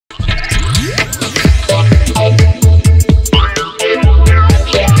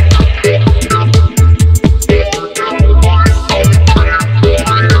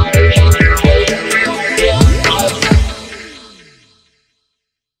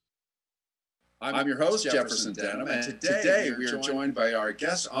I'm your host, Jefferson Denham, and today we are joined by our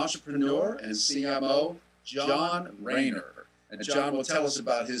guest entrepreneur and CMO, Jon Rayner. And Jon will tell us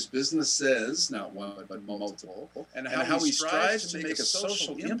about his businesses, not one, but multiple, and how he strives to make a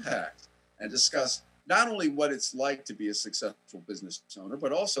social impact and discuss not only what it's like to be a successful business owner,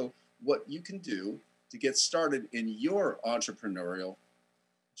 but also what you can do to get started in your entrepreneurial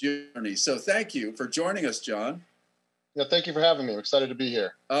journey. So thank you for joining us, Jon. Yeah, thank you for having me. I'm excited to be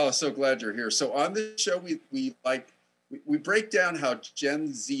here. Oh, so glad you're here. So on this show, we break down how Gen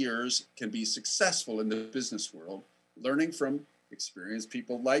Zers can be successful in the business world. Learning from experienced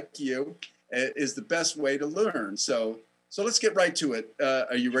people like you is the best way to learn. So let's get right to it.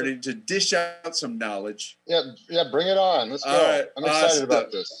 Are you ready to dish out some knowledge? Yeah, bring it on. Let's go. Right, I'm excited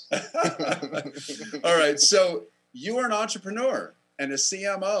about this. All right. So you are an entrepreneur and a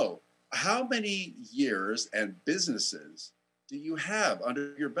CMO. How many years and businesses do you have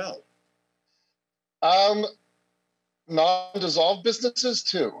under your belt? Non-dissolved businesses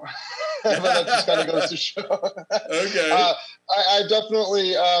too. But that just kind of goes to show. Okay. I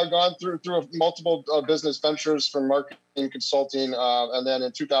definitely gone through multiple business ventures from marketing, consulting, and then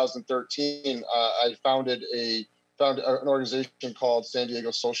in 2013, I founded an organization called San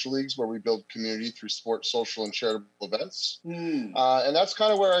Diego Social Leagues, where we build community through sport, social, and charitable events. And that's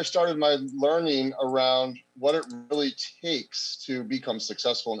kind of where I started my learning around what it really takes to become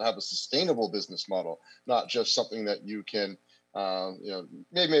successful and have a sustainable business model, not just something that you can,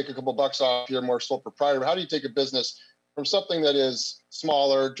 maybe make a couple bucks off here, more sole proprietor. How do you take a business from something that is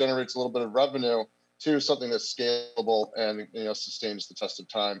smaller, generates a little bit of revenue, to something that's scalable and sustains the test of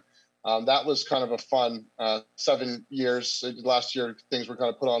time? That was kind of a fun 7 years. Last year, things were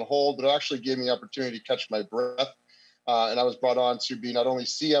kind of put on hold, but it actually gave me the opportunity to catch my breath. And I was brought on to be not only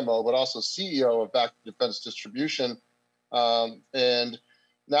CMO, but also CEO of BactiDefense Distribution. And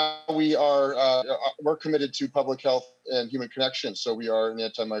now we're committed to public health and human connection. So we are an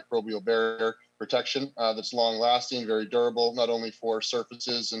antimicrobial barrier protection that's long lasting, very durable, not only for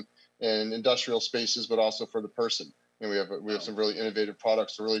surfaces and industrial spaces, but also for the person. And we have some really innovative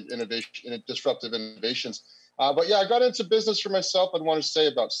products, really disruptive innovations. But yeah, I got into business for myself, I'd want to say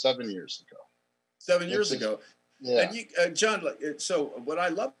about 7 years ago. 7 years ago. Yeah. And you, Jon, so what I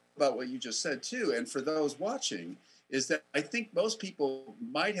love about what you just said too, and for those watching, is that I think most people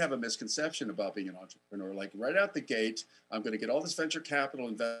might have a misconception about being an entrepreneur. Like right out the gate, I'm going to get all this venture capital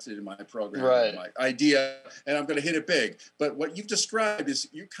invested in my program, right, my idea, and I'm going to hit it big. But what you've described is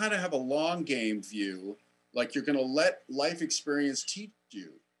you kind of have a long game view. Like you're going to let life experience teach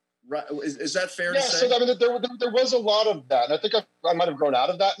you, right? Is that fair to say? Yeah, so I mean, there was a lot of that, and I think I might have grown out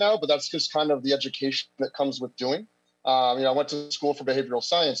of that now. But that's just kind of the education that comes with doing. I went to school for behavioral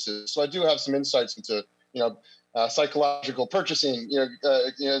sciences, so I do have some insights into psychological purchasing,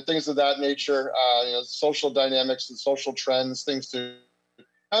 things of that nature. Social dynamics and social trends, things to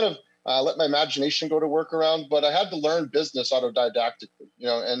kind of let my imagination go to work around. But I had to learn business autodidactically,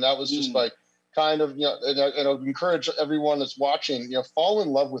 and that was just by kind of, and I would encourage everyone that's watching, fall in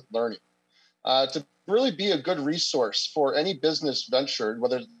love with learning, to really be a good resource for any business venture,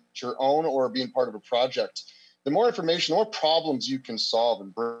 whether it's your own or being part of a project. The more information, the more problems you can solve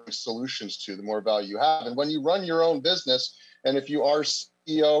and bring solutions to, the more value you have. And when you run your own business, and if you are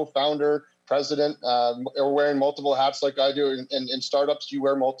CEO, founder, president, or wearing multiple hats like I do, in startups, you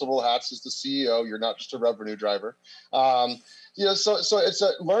wear multiple hats as the CEO. You're not just a revenue driver. So it's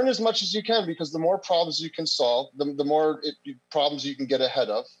learn as much as you can, because the more problems you can solve, the more problems you can get ahead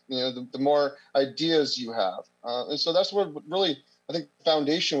of, the more ideas you have. And so that's what really, I think, the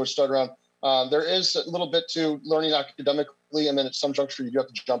foundation was started around. There is a little bit to learning academically, and then at some juncture you have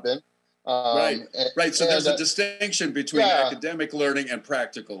to jump in. Right. So there's a distinction between academic learning and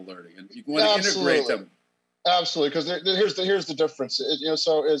practical learning, and you want to integrate them. Absolutely, because here's the difference.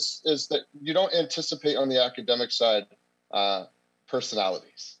 So is that you don't anticipate on the academic side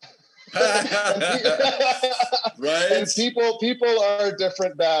personalities. Right. And people are a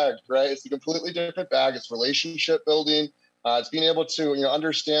different bag, right? It's a completely different bag. It's relationship building. It's being able to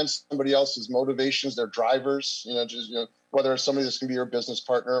understand somebody else's motivations, their drivers. Whether it's somebody that's going to be your business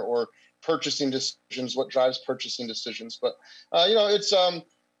partner or purchasing decisions, what drives purchasing decisions. But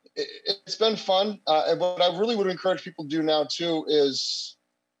it's been fun. And what I really would encourage people to do now too is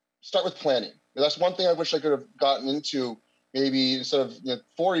start with planning. That's one thing I wish I could have gotten into maybe instead of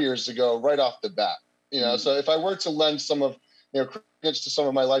 4 years ago, right off the bat. So if I were to lend some of credence to some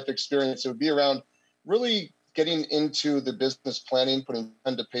of my life experience, it would be around really getting into the business planning, putting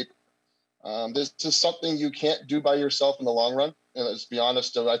pen to paper. This is something you can't do by yourself in the long run. Let's be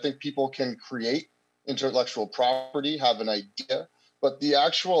honest. I think people can create intellectual property, have an idea, but the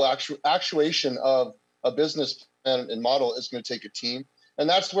actuation of a business plan and model is going to take a team. And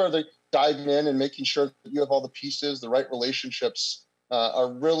that's where they dive in and making sure that you have all the pieces, the right relationships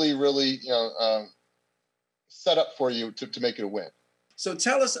are really, really, set up for you to make it a win. So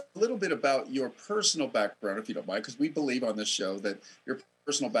tell us a little bit about your personal background, if you don't mind, because we believe on this show that your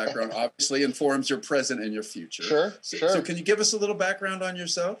personal background obviously informs your present and your future. Sure. So can you give us a little background on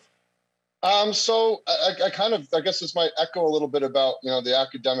yourself? So I guess this might echo a little bit about, the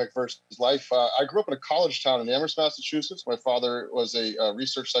academic versus life. I grew up in a college town in Amherst, Massachusetts. My father was a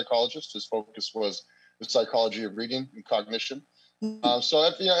research psychologist. His focus was the psychology of reading and cognition. And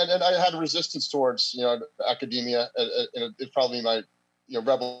I had a resistance towards, academia in probably my,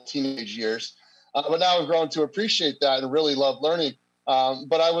 rebel teenage years. But now I've grown to appreciate that and really love learning.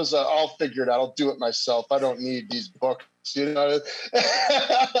 But I was, I'll figure it out. To do it myself. I don't need these books. And then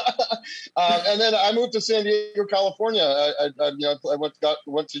I moved to San Diego, California. I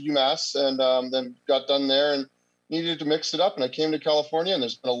went to UMass and then got done there and needed to mix it up. And I came to California, and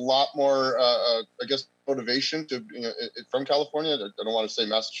there's been a lot more, motivation to from California. I don't want to say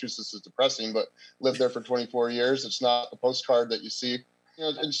Massachusetts is depressing, but lived there for 24 years. It's not a postcard that you see.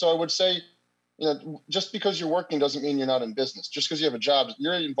 And so I would say, just because you're working doesn't mean you're not in business. Just because you have a job,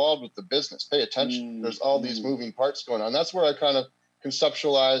 you're involved with the business. Pay attention. There's all these moving parts going on. That's where I kind of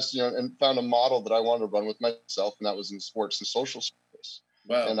conceptualized, and found a model that I wanted to run with myself, and that was in sports and social space.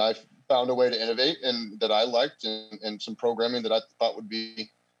 Wow. And I found a way to innovate and that I liked, and some programming that I thought would be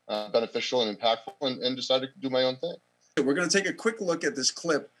beneficial and impactful, and decided to do my own thing. We're going to take a quick look at this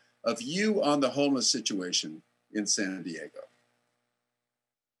clip of you on the homeless situation in San Diego.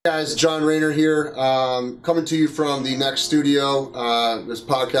 Guys, Jon Rayner here, coming to you from the Next studio, this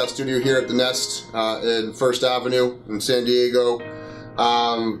podcast studio here at the Nest in First Avenue in San Diego.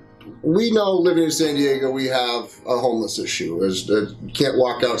 We know living in San Diego, we have a homeless issue. You can't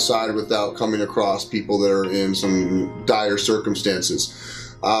walk outside without coming across people that are in some dire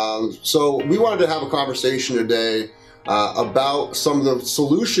circumstances. So we wanted to have a conversation today about some of the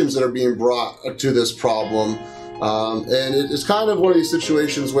solutions that are being brought to this problem. And it's kind of one of these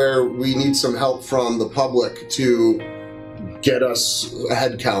situations where we need some help from the public to get us a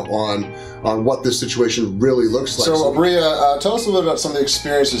head count on what this situation really looks like. So, Bria, tell us a little bit about some of the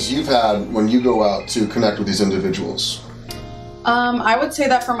experiences you've had when you go out to connect with these individuals. I would say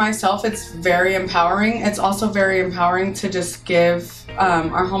that for myself, it's very empowering. It's also very empowering to just give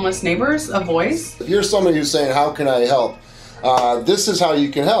our homeless neighbors a voice. If you're somebody who's saying, how can I help? This is how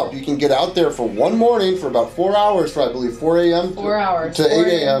you can help. You can get out there for one morning for about 4 hours, for I believe 4 a.m. 4 hours to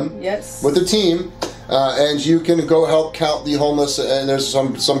 8 a.m. Yes. With a team, and you can go help count the homeless. And there's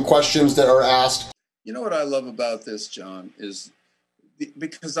some questions that are asked. You know what I love about this, John, is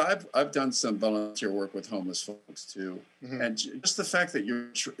because I've done some volunteer work with homeless folks too, and just the fact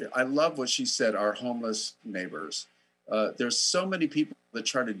that I love what she said. Our homeless neighbors. There's so many people that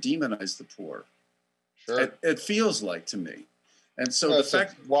try to demonize the poor. Sure. It feels like to me. And so the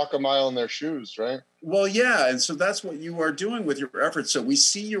fact walk a mile in their shoes, right? Well, yeah. And so that's what you are doing with your efforts. So we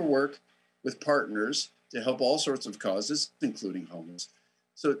see your work with partners to help all sorts of causes, including homeless.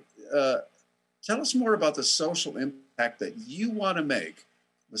 So tell us more about the social impact that you want to make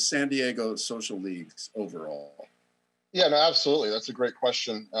with San Diego Social Leagues overall. Yeah, no, absolutely. That's a great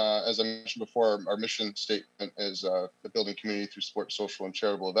question. As I mentioned before, our mission statement is building community through sports, social, and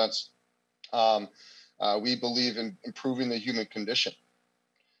charitable events. We believe in improving the human condition.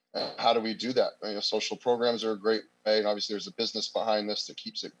 How do we do that? Social programs are a great way, and obviously there's a business behind this that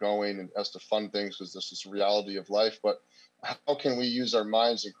keeps it going and has to fund things because this is the reality of life. But how can we use our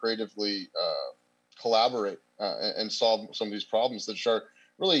minds and creatively collaborate and solve some of these problems that are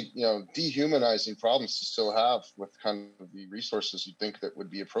really, dehumanizing problems to still have with kind of the resources you think that would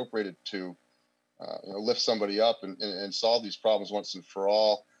be appropriated to lift somebody up and solve these problems once and for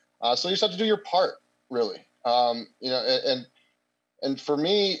all. So you just have to do your part, really. And for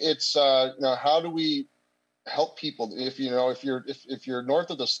me, it's how do we help people? If you're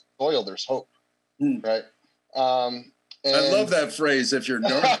north of the soil, there's hope, right? I love that phrase. If you're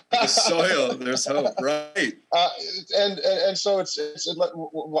north of the soil, there's hope, right? And so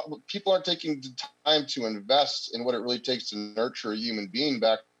people aren't taking the time to invest in what it really takes to nurture a human being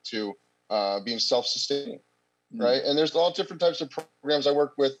back to being self-sustaining. Right. And there's all different types of programs. I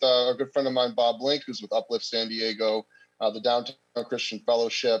work with a good friend of mine, Bob Link, who's with Uplift San Diego, the Downtown Christian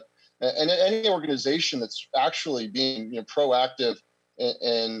Fellowship, and any organization that's actually being proactive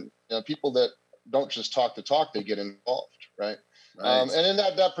and people that don't just talk the talk, they get involved. Right. And in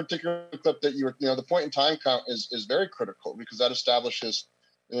that particular clip that you were, the point in time count is very critical because that establishes,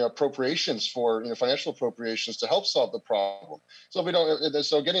 appropriations for financial appropriations to help solve the problem. So we don't.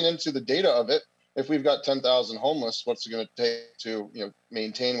 So getting into the data of it, if we've got 10,000 homeless, what's it going to take to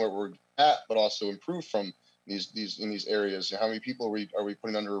maintain where we're at, but also improve from in these areas? How many people are we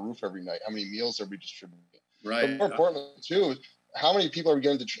putting under a roof every night? How many meals are we distributing? Right. But more importantly, too, how many people are we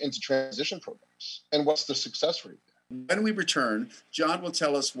getting into transition programs, and what's the success rate? When we return, Jon will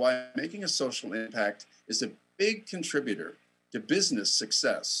tell us why making a social impact is a big contributor to business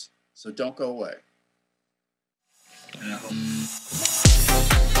success. So don't go away.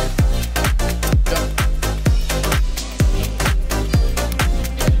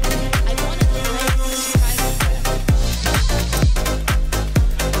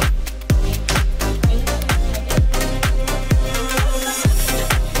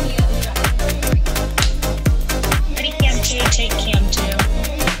 Take cam 2.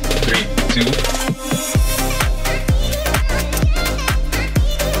 3, 2.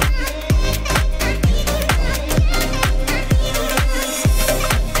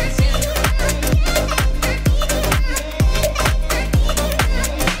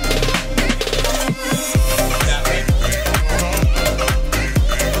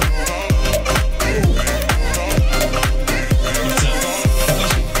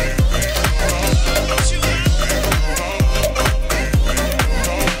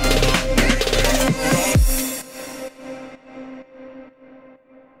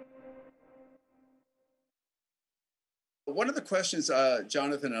 One of the questions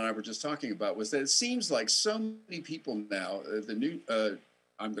Jonathan and I were just talking about was that it seems like so many people now, the new,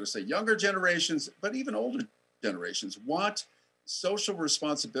 I'm going to say younger generations, but even older generations, want social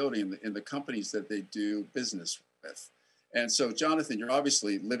responsibility in the companies that they do business with. And so, Jonathan, you're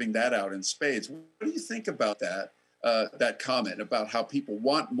obviously living that out in spades. What do you think about that, that comment about how people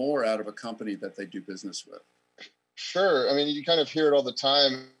want more out of a company that they do business with? Sure. I mean, you kind of hear it all the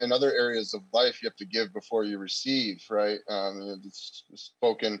time in other areas of life. You have to give before you receive, right? It's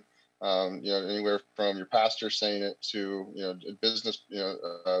spoken, anywhere from your pastor saying it to, business,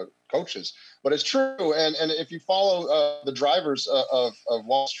 coaches. But it's true. And if you follow the drivers of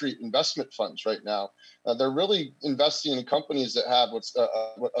Wall Street investment funds right now, they're really investing in companies that have what's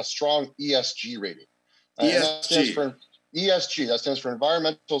a strong ESG rating. ESG. And that stands for ESG. That stands for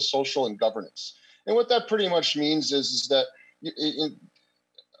environmental, social, and governance. And what that pretty much means is that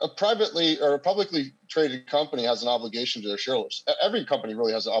a privately or a publicly traded company has an obligation to their shareholders. Every company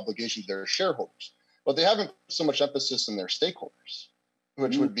really has an obligation to their shareholders, but they haven't put so much emphasis on their stakeholders,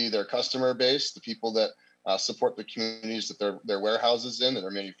 which would be their customer base, the people that support the communities that their warehouses in, that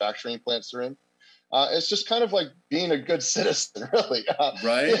their manufacturing plants are in. It's just kind of like being a good citizen, really.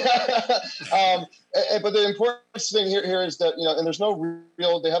 Right. But the important thing here is that, and there's no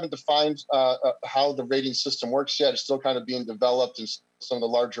real, they haven't defined how the rating system works yet. It's still kind of being developed, and some of the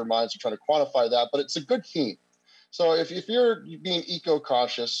larger minds are trying to quantify that, but it's a good theme. So if you're being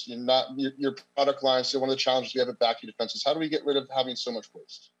eco-conscious, your product line, so one of the challenges we have at BactiDefense is how do we get rid of having so much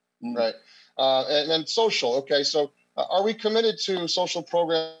waste, right? And then social, okay, so are we committed to social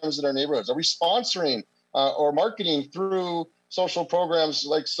programs in our neighborhoods? Are we sponsoring or marketing through social programs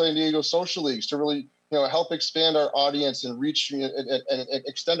like San Diego Social Leagues to really, help expand our audience and reach and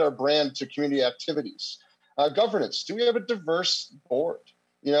extend our brand to community activities? Governance. Do we have a diverse board?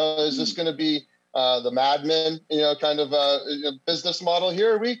 Is this going to be the Mad Men, kind of business model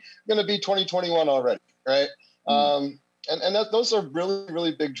here? Are we going to be 2021 already, right? And those are really,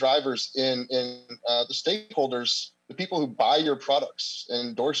 really big drivers in the stakeholders, the people who buy your products and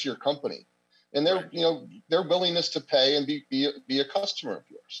endorse your company, and their willingness to pay and be a customer of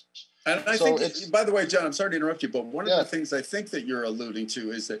yours. And I think, by the way, Jon, I'm sorry to interrupt you, but one of the things I think that you're alluding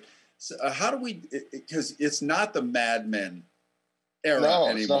to is that how do we, because it's not the Mad Men era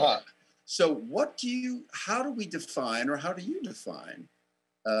anymore. It's not. So how do we define, or how do you define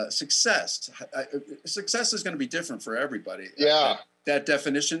success? Success is going to be different for everybody. Yeah. That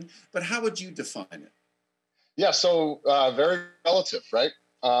definition, but how would you define it? Yeah, so very relative, right?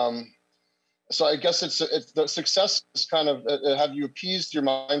 So I guess it's the success is kind of have you appeased your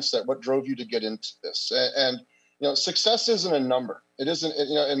mindset? What drove you to get into this? And success isn't a number. It isn't,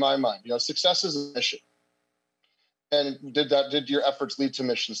 in my mind. Success is a mission. And did your efforts lead to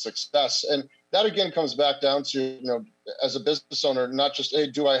mission success? And that again comes back down to, as a business owner, not just, hey,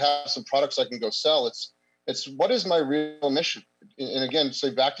 do I have some products I can go sell? It's what is my real mission? And again,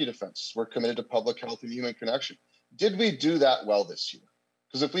 say BactiDefense, we're committed to public health and human connection. Did we do that well this year?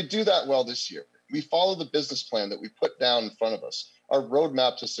 Because if we do that well this year, we follow the business plan that we put down in front of us, our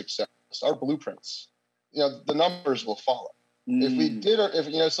roadmap to success, our blueprints, the numbers will follow. If we did,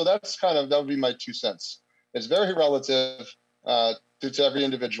 so that's that would be my 2 cents. It's very relative to every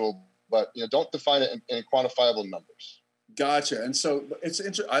individual, but don't define it in quantifiable numbers. Gotcha. And so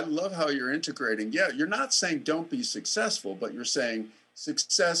I love how you're integrating. Yeah, you're not saying don't be successful, but you're saying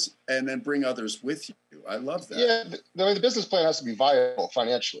success and then bring others with you. I love that. Yeah, the business plan has to be viable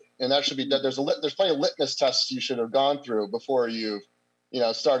financially, and that should be there's plenty of litmus tests you should have gone through before you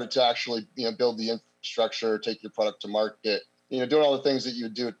started to actually build the infrastructure, take your product to market, doing all the things that you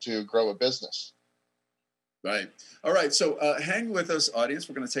do to grow a business. Right. All right. So hang with us, audience.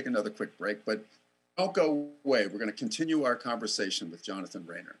 We're going to take another quick break, but don't go away. We're going to continue our conversation with Jonathan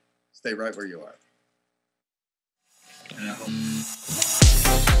Rayner. Stay right where you are.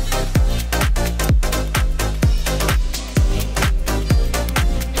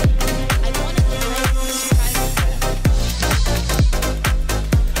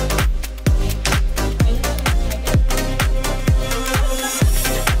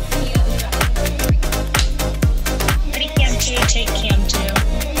 Take cam 2.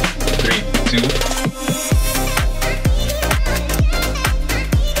 3, 2.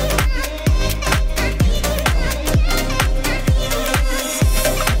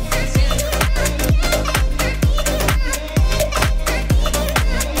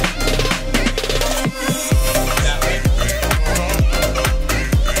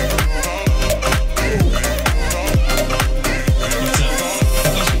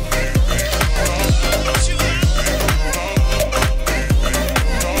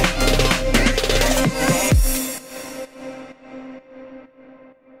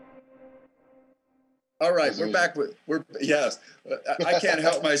 All right, we're back yes. I can't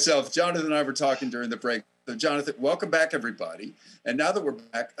help myself. Jonathan and I were talking during the break. So Jonathan, welcome back, everybody. And now that we're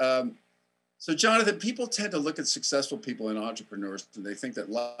back, so Jonathan, people tend to look at successful people and entrepreneurs and they think that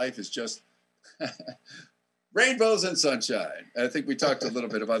life is just rainbows and sunshine. I think we talked a little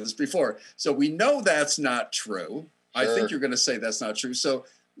bit about this before. So we know that's not true. Sure. I think you're going to say that's not true. So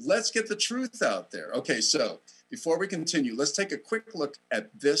let's get the truth out there. Okay, so before we continue, let's take a quick look at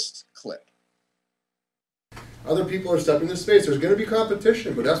this clip. Other people are stepping into space. There's going to be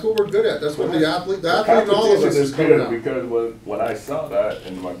competition, but that's what we're good at. That's what the athlete and all of us is good at. Because when I saw that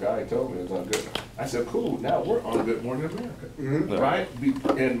and my guy told me it was on Good, I said, cool, now we're on Good Morning America. Mm-hmm. Right?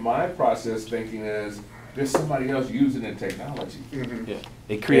 And my process thinking is, there's somebody else using the technology. Mm-hmm. Yeah.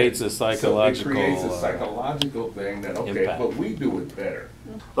 It creates a psychological thing that, okay, impact. But we do it better.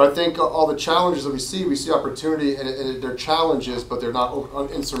 But I think all the challenges that we see opportunity, and they're challenges, but they're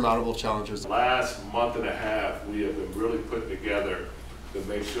not insurmountable challenges. Last month and a half, we have been really putting together to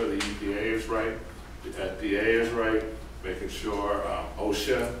make sure the EPA is right, the FDA is right, making sure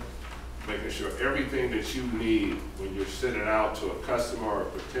OSHA, making sure everything that you need when you're sending out to a customer or a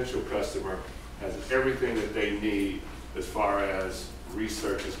potential customer has everything that they need as far as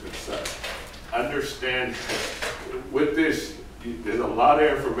research is concerned. Understand with this, there's a lot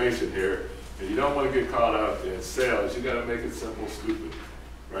of information here, and you don't want to get caught up in sales. You got to make it simple, stupid,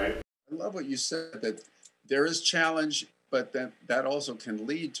 right? I love what you said, that there is challenge, but that also can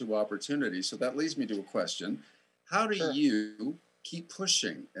lead to opportunity. So that leads me to a question. How do you keep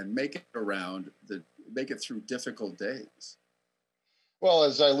pushing and make it through difficult days? Well,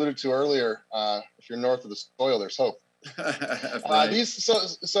 as I alluded to earlier, if you're north of the soil, there's hope. Right. So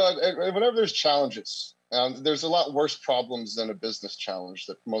whenever there's challenges, there's a lot worse problems than a business challenge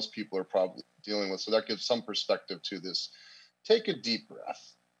that most people are probably dealing with. So that gives some perspective to this. Take a deep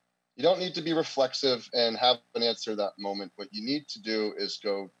breath. You don't need to be reflexive and have an answer that moment. What you need to do is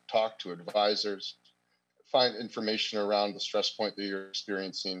go talk to advisors, find information around the stress point that you're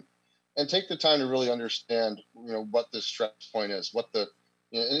experiencing, and take the time to really understand, what the stress point is,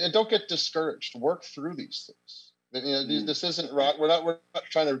 and don't get discouraged. Work through these things. This isn't right. We're not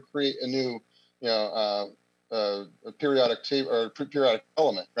trying to create a new, a periodic table or periodic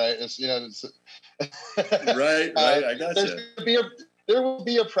element, right? Right. I got you. There will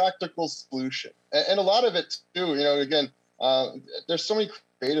be a practical solution, and a lot of it too. Again, there's so many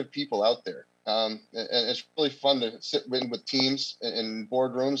creative people out there, and it's really fun to sit with teams in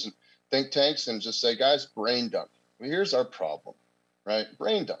boardrooms and think tanks and just say, guys, brain dump. Well, here's our problem, right?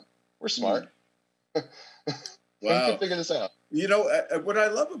 Brain dump. We're smart. Wow. We can figure this out. What I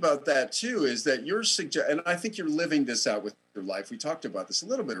love about that too is that and I think you're living this out with your life. We talked about this a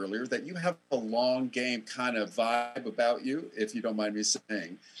little bit earlier, that you have a long game kind of vibe about you, if you don't mind me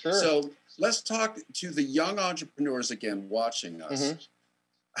saying. Sure. So let's talk to the young entrepreneurs again watching us.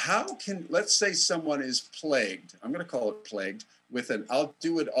 Mm-hmm. Let's say someone is plagued, I'm going to call it plagued, with an I'll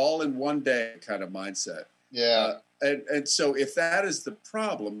do it all in one day kind of mindset. Yeah. And so if that is the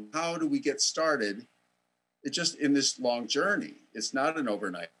problem, how do we get started? It's just in this long journey. It's not an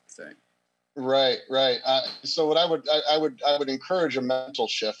overnight thing. Right. So what I would encourage a mental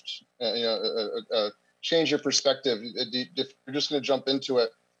shift. Change your perspective. If you're just going to jump into it,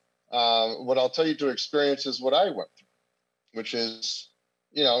 what I'll tell you to experience is what I went through, which is,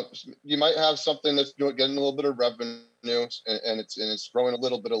 you might have something that's getting a little bit of revenue and it's growing a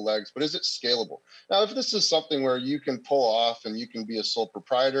little bit of legs, but is it scalable? Now, if this is something where you can pull off and you can be a sole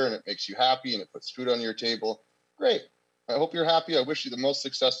proprietor and it makes you happy and it puts food on your table, great. I hope you're happy. I wish you the most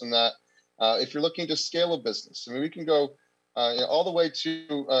success in that. If you're looking to scale a business, I mean, we can go all the way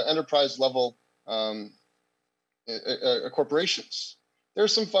to enterprise level corporations.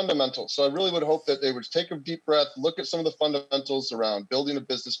 There's some fundamentals. So I really would hope that they would take a deep breath, look at some of the fundamentals around building a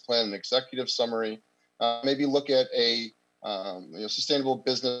business plan, an executive summary, maybe look at a sustainable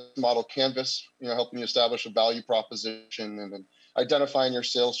business model canvas, helping you establish a value proposition and then identifying your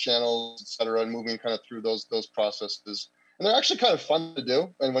sales channels, et cetera, and moving kind of through those processes. And they're actually kind of fun to do.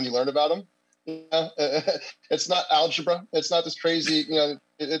 And when you learn about them, it's not algebra. It's not this crazy,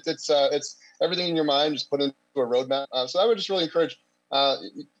 it's everything in your mind just put into a roadmap. So I would just really encourage,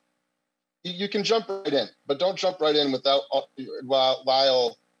 you can jump right in, but don't jump right in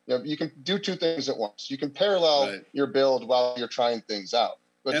while you can do two things at once. You can parallel your build while you're trying things out.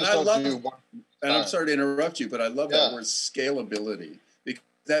 But and I'm sorry to interrupt you, but I love that word scalability, because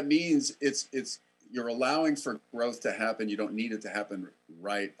that means you're allowing for growth to happen. You don't need it to happen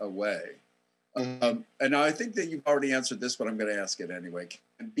right away. And now I think that you've already answered this, but I'm going to ask it anyway.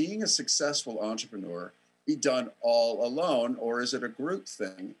 Can being a successful entrepreneur be done all alone, or is it a group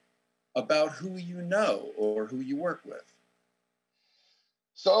thing about who you know or who you work with?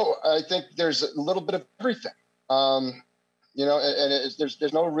 So I think there's a little bit of everything.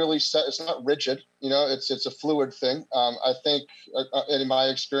 There's no really set. It's not rigid. It's a fluid thing. I think, in my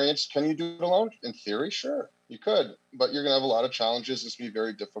experience, can you do it alone? In theory, sure, you could, but you're going to have a lot of challenges. It's going to be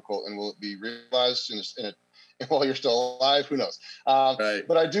very difficult, and will it be realized while you're still alive? Who knows? Right.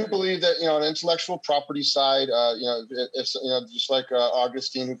 But I do believe that on the intellectual property side, just like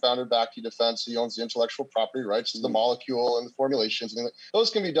Augustine, who founded BactiDefense, he owns the intellectual property rights to the molecule and the formulations, and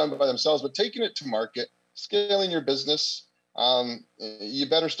those can be done by themselves. But taking it to market, scaling your business, you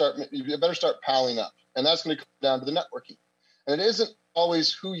better start palling up, and that's going to come down to the networking. And it isn't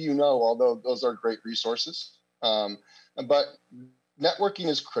always who you know, although those are great resources. But networking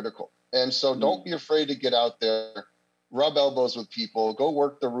is critical, and so don't be afraid to get out there, rub elbows with people, go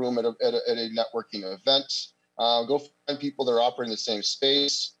work the room at a networking event, go find people that are operating the same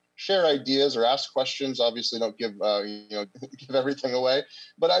space. Share ideas or ask questions. Obviously, don't give give everything away,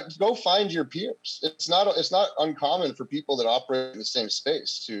 but go find your peers. It's not uncommon for people that operate in the same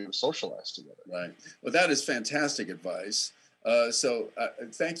space to socialize together. Right. Well, that is fantastic advice. So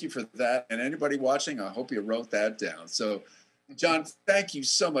thank you for that. And anybody watching, I hope you wrote that down. So, Jon, thank you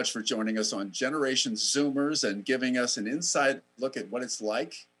so much for joining us on Generation Zoomers and giving us an inside look at what it's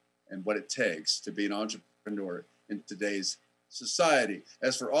like and what it takes to be an entrepreneur in today's society.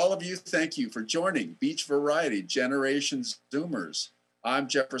 As for all of you, thank you for joining Beach Variety Generation Zoomers. I'm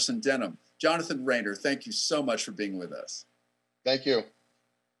Jefferson Denham. Jonathan Rayner, thank you so much for being with us. Thank you.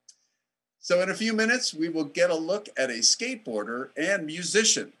 So in a few minutes, we will get a look at a skateboarder and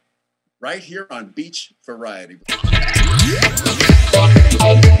musician right here on Beach Variety.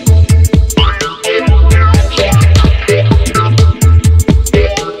 Yeah.